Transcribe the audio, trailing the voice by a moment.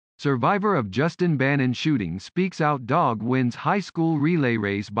Survivor of Justin Bannan shooting speaks outDog wins high school relay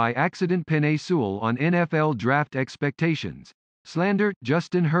race by accidentPenei Sewell on NFL draft expectations. Slander,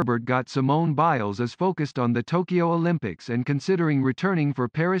 Justin Herbert gotSimone. Biles is focused on the Tokyo Olympics and considering returning for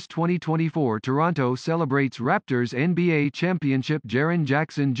Paris 2024. Toronto celebrates Raptors NBA championshipJaren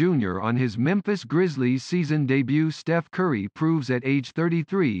Jackson Jr. on his Memphis Grizzlies season debut. Steph Curry proves at age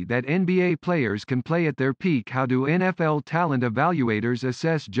 33 that NBA players can play at their peak. How do NFL talent evaluators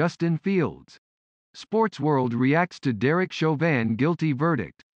assess Justin Fields? Sports World reacts to Derek Chauvin guilty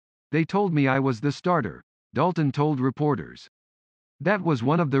verdict. They told me I was the starter, Dalton told reporters. That was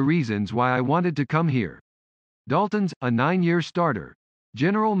one of the reasons why I wanted to come here. Dalton's, a 9-year starter,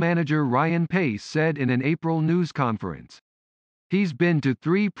 General Manager Ryan Pace said in an April news conference. He's been to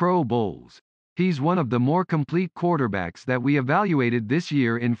 3 Pro Bowls. He's one of the more complete quarterbacks that we evaluated this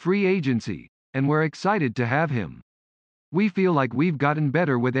year in free agency, and we're excited to have him. We feel like we've gotten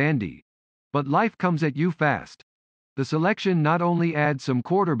better with Andy. But life comes at you fast. The selection not only adds some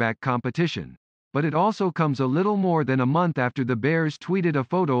quarterback competition, but it also comes a little more than a month after the Bears tweeted a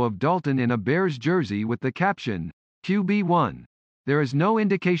photo of Dalton in a Bears jersey with the caption, QB1. There is no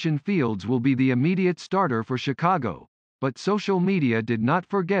indication Fields will be the immediate starter for Chicago, but social media did not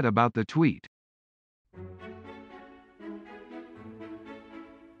forget about the tweet.